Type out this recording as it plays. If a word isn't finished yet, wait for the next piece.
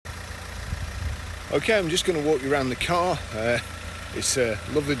Okay, I'm just going to walk you around the car. It's a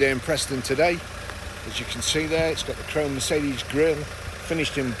lovely day in Preston today. As you can see there, it's got the chrome Mercedes grille,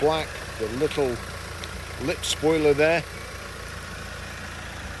 finished in black, the little lip spoiler there.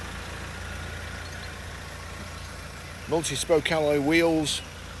 Multi-spoke alloy wheels.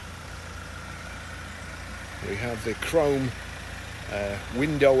 We have the chrome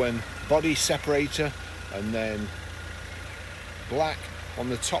window and body separator, and then black on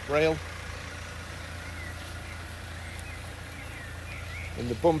the top rail. And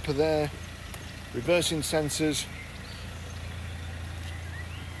the bumper there, reversing sensors,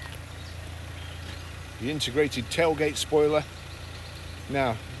 the integrated tailgate spoiler.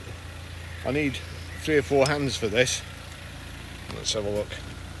 Now, I need 3 or 4 hands for this. Let's have a look.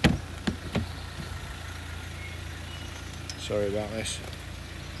 Sorry about this.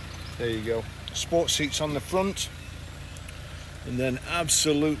 There you go. Sports seats on the front, and then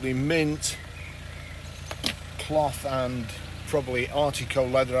absolutely mint cloth and probably Artico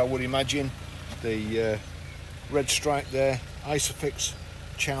leather, I would imagine. The red stripe there, Isofix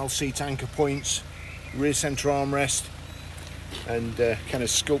child seat anchor points, rear centre armrest, and kind of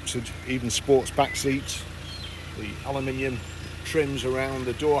sculpted even sports back seats. The aluminium trims around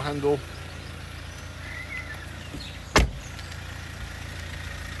the door handle.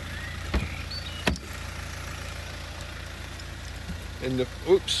 In the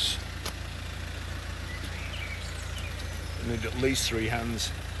I need at least 3 hands.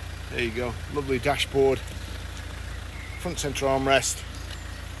 There you go, lovely dashboard, front centre armrest,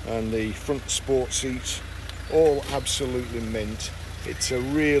 and the front sport seats, all absolutely mint. It's a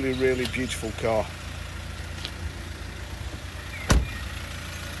really, really beautiful car.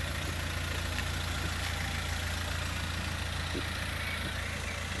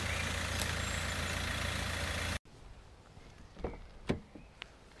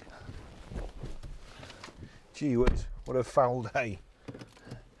 Gee whiz, what a foul day.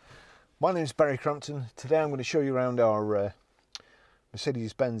 My name is Barry Crampton. Today I'm going to show you around our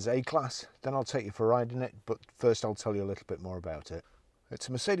Mercedes-Benz A-Class, then I'll take you for a ride in it, but first I'll tell you a little bit more about it. It's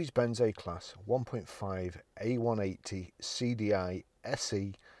a Mercedes-Benz A-Class 1.5 A180 CDI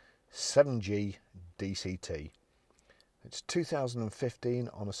SE 7G DCT. It's 2015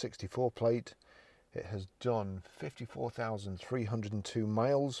 on a 64 plate. It has done 54,302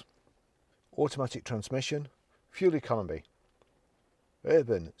 miles. Automatic transmission. Fuel economy,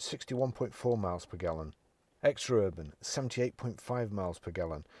 urban 61.4 miles per gallon, extra urban 78.5 miles per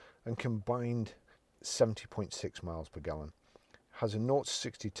gallon, and combined 70.6 miles per gallon. Has a 0 to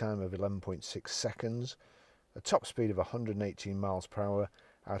 60 time of 11.6 seconds, a top speed of 118 miles per hour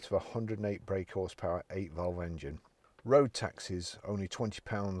out of a 108 brake horsepower 8-valve engine. Road tax is only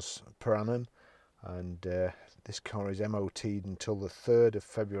 £20 per annum, and this car is MOT'd until the 3rd of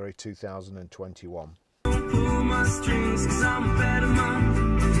February 2021.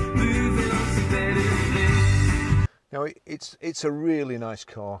 Now it's a really nice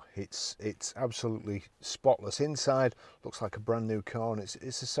car. It's absolutely spotless inside. Looks like a brand new car, and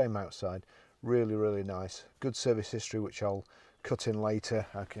it's the same outside. Really, really nice. Good service history, which I'll cut in later.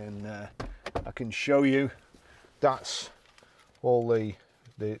 I can show you. That's all the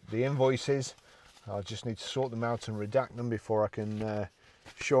invoices. I just need to sort them out and redact them before I can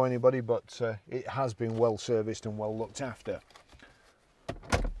show anybody, but it has been well serviced and well looked after.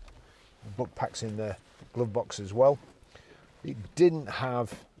 Book packs in the glove box as well. It didn't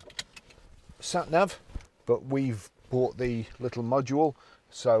have sat nav, but we've bought the little module,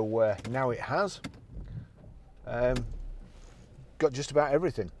 so now it has. Got just about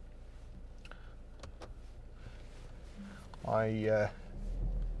everything. I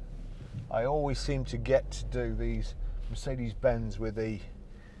always seem to get to do these Mercedes-Benz with the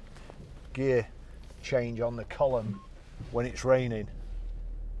gear change on the column when it's raining,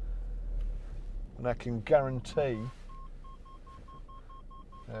 and I can guarantee,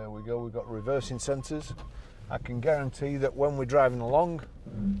 there we go, we've got reversing sensors. I can guarantee that when we're driving along,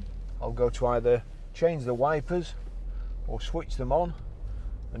 I'll go to either change the wipers or switch them on,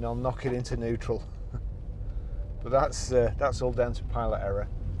 and I'll knock it into neutral. But that's all down to pilot error.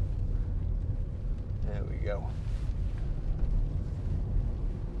 There we go.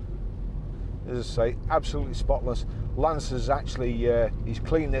 As I say, absolutely spotless. Lance has actually he's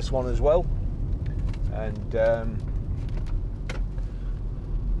cleaned this one as well, and the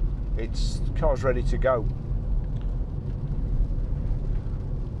car's ready to go.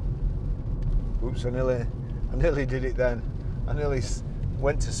 Oops, I nearly did it then. I nearly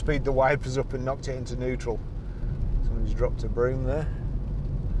went to speed the wipers up and knocked it into neutral. Somebody's dropped a broom there.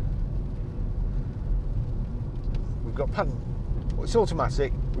 We've got paddle, well, it's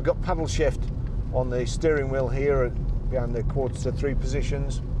automatic. We've got paddle shift on the steering wheel here behind the 1/4-to-3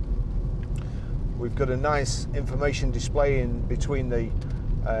 positions. We've got a nice information display in between the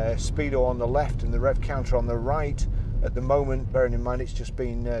speedo on the left and the rev counter on the right. At the moment, bearing in mind it's just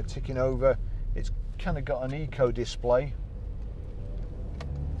been ticking over, it's kind of got an eco display,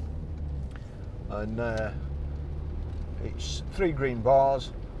 and it's 3 green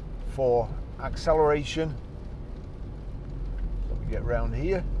bars for acceleration. Let me get round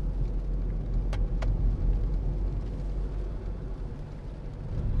here.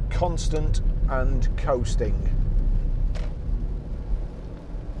 Constant and coasting.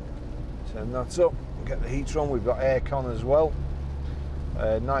 Turn that up, get the heater on. We've got aircon as well.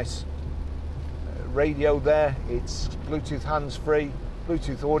 Nice radio there. It's Bluetooth hands-free,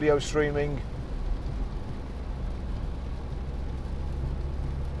 Bluetooth audio streaming.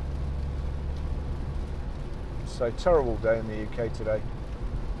 So terrible day in the UK today.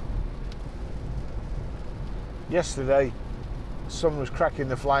 Yesterday, the sun was cracking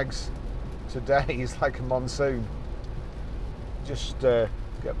the flags. Today is like a monsoon. Just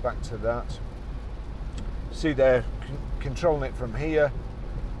get back to that. See there, controlling it from here.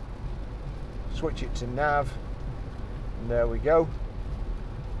 Switch it to nav, and there we go.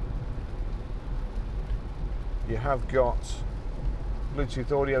 You have got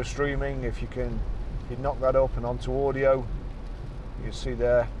Bluetooth audio streaming. If you knock that up and onto audio, you see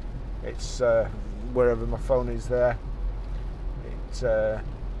there, it's wherever my phone is there. It's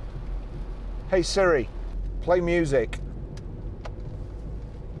hey Siri, play music.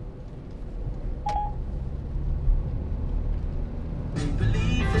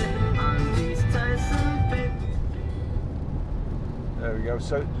 There we go.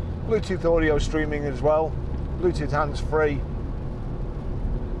 So Bluetooth audio streaming as well, Bluetooth hands-free.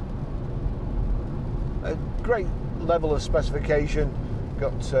 A great level of specification.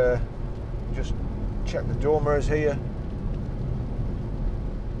 Got just check the door mirrors here,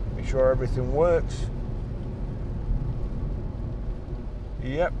 make sure everything works.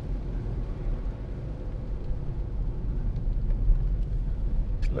 Yep.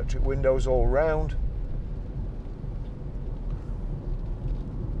 Electric windows all round.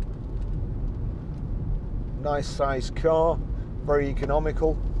 Nice sized car, very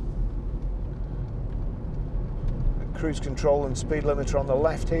economical. Cruise control and speed limiter on the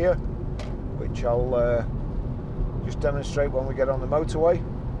left here, which I'll just demonstrate when we get on the motorway.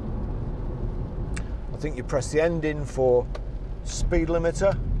 I think you press the end in for speed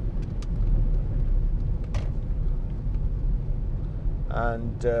limiter,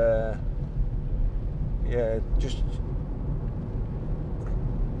 and yeah, just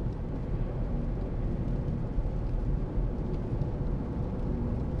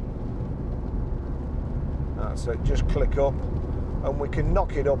so just click up, and we can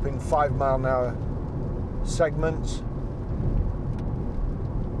knock it up in 5-mile-an-hour segments.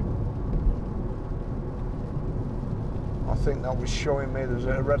 I think that was showing me, there's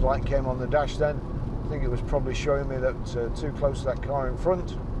a red light came on the dash then. I think it was probably showing me that too close to that car in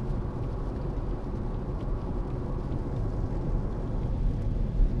front.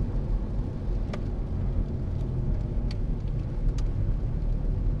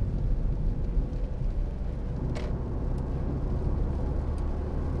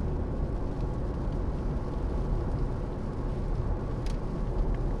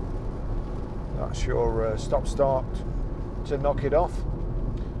 That's your stop-start to knock it off.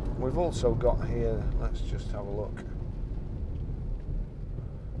 We've also got here, let's just have a look.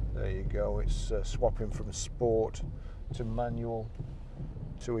 There you go, it's swapping from sport to manual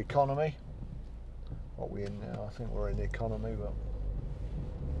to economy. What are we in now? I think we're in economy, but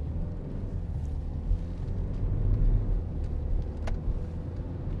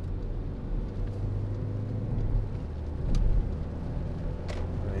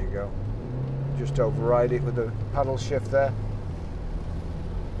there you go. Just override it with the paddle shift there.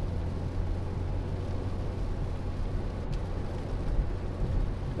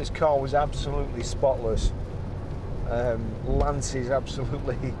 This car was absolutely spotless. Lance is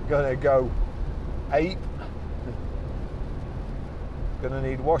absolutely gonna go ape. Gonna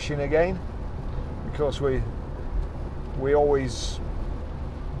need washing again, because we always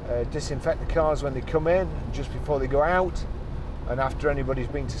disinfect the cars when they come in, just before they go out, and after anybody's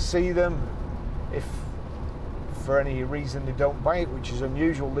been to see them. If for any reason they don't buy it, which is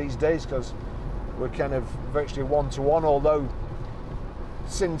unusual these days because we're kind of virtually one-to-one, although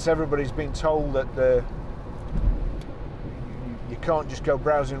since everybody's been told that you can't just go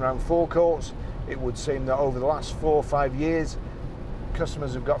browsing around forecourts, it would seem that over the last 4 or 5 years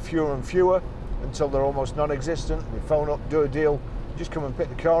customers have got fewer and fewer until they're almost non-existent. They phone up, do a deal, just come and pick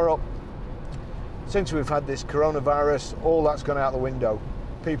the car up. since we've had this coronavirus, all that's gone out the window.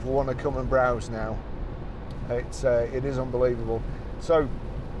 People want to come and browse now. It is unbelievable. So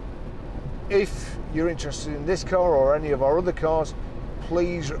if you're interested in this car or any of our other cars,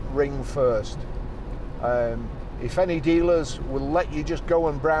 please ring first. If any dealers will let you just go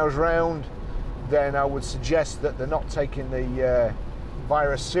and browse around, then I would suggest that they're not taking the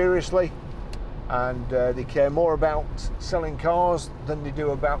virus seriously, and they care more about selling cars than they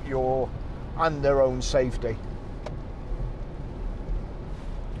do about your and their own safety.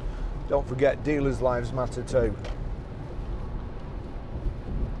 Don't forget, dealers' lives matter too.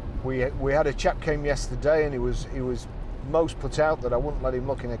 We had a chap came yesterday, and he was most put out that I wouldn't let him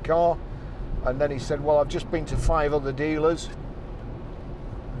look in a car, and then he said, well, I've just been to 5 other dealers,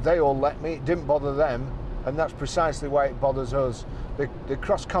 they all let me, it didn't bother them, and that's precisely why it bothers us. The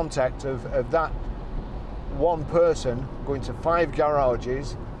cross contact of that one person going to 5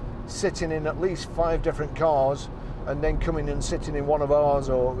 garages, sitting in at least 5 different cars, and then coming and sitting in one of ours,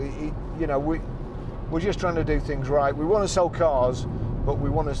 or you know, we're just trying to do things right. We want to sell cars, but we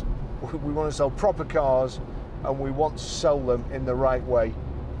want to sell proper cars, and we want to sell them in the right way.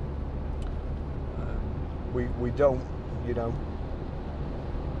 We don't, you know.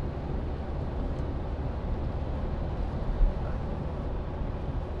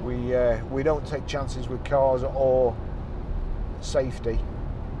 We don't take chances with cars or safety.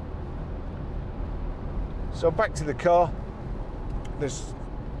 So back to the car. This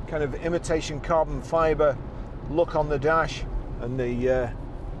kind of imitation carbon fibre look on the dash, and the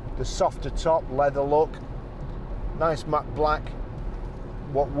softer top leather look. Nice matte black.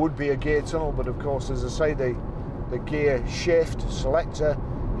 What would be a gear tunnel, but of course, as I say, the gear shift selector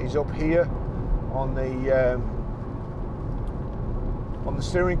is up here on the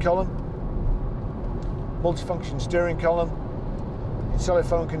steering column. Multifunction steering column,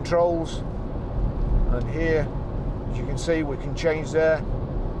 telephone controls, and here, as you can see, we can change there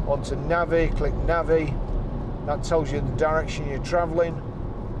onto Navi. Click Navi, that tells you the direction you're traveling.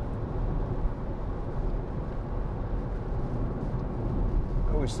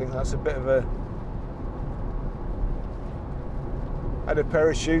 I always think that's a bit of a... I had a pair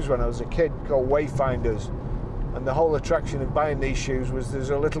of shoes when I was a kid called Wayfinders, and the whole attraction of buying these shoes was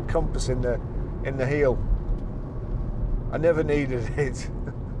there's a little compass in the heel. I never needed it.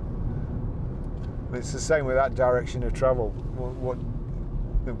 It's the same with that direction of travel.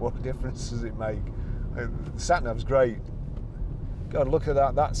 What difference does it make? The sat-nav's great. God, look at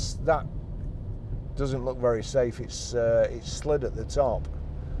that. That doesn't look very safe. It's slid at the top.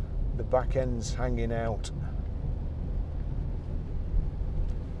 The back end's hanging out.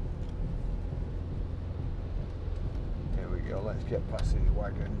 Here we go. Let's get past these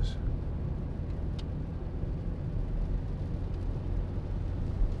wagons.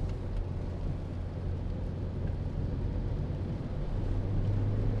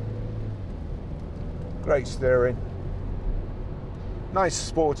 Great steering. Nice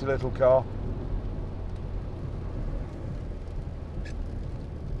sporty little car.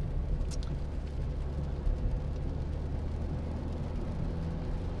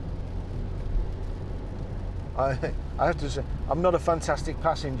 I have to say, I'm not a fantastic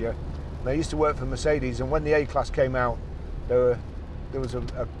passenger. And I used to work for Mercedes, and when the A-Class came out, there was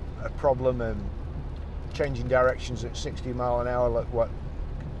a problem changing directions at 60 mile an hour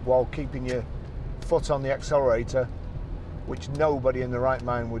while keeping your foot on the accelerator, which nobody in the right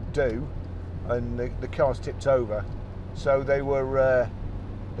mind would do, and the car's tipped over. So they were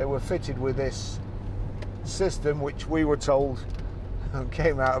fitted with this system, which we were told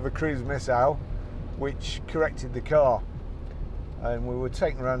came out of a cruise missile, which corrected the car. And we were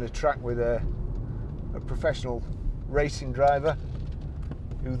taken around the track with a professional racing driver,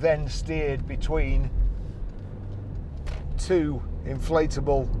 who then steered between 2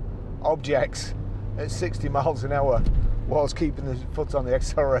 inflatable objects at 60 miles an hour whilst keeping the foot on the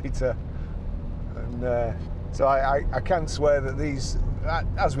accelerator. And so I can swear that these,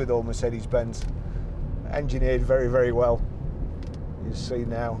 as with all Mercedes-Benz, engineered very, very well. You see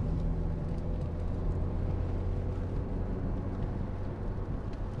now.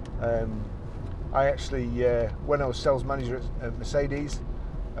 I actually, when I was sales manager at Mercedes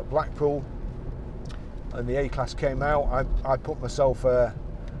at Blackpool, and the A-Class came out, I put myself a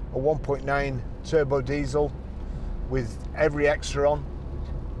 1.9 turbo diesel with every extra on,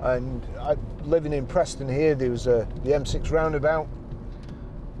 and living in Preston here, there was the M6 roundabout,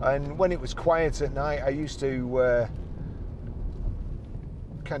 and when it was quiet at night, I used to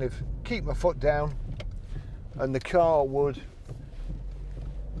kind of keep my foot down, and the car would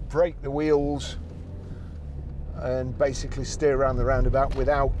brake the wheels and basically steer around the roundabout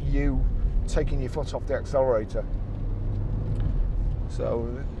without you taking your foot off the accelerator. So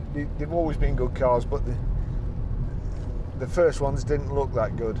they've always been good cars, but the first ones didn't look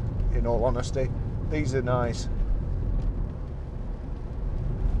that good, in all honesty. These are nice.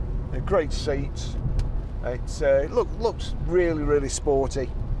 They're great seats. It looks really, really sporty.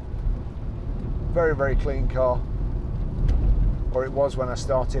 Very, very clean car, or it was when I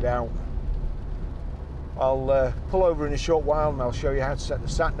started out. I'll pull over in a short while and I'll show you how to set the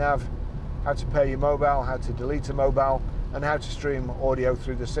sat nav, how to pair your mobile, how to delete a mobile, and how to stream audio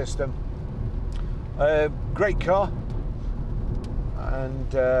through the system. Great car,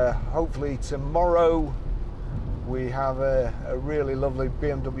 and hopefully tomorrow we have a really lovely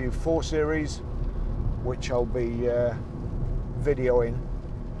BMW 4 Series, which I'll be videoing.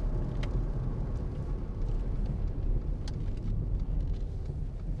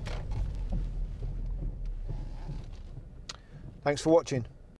 Thanks for watching.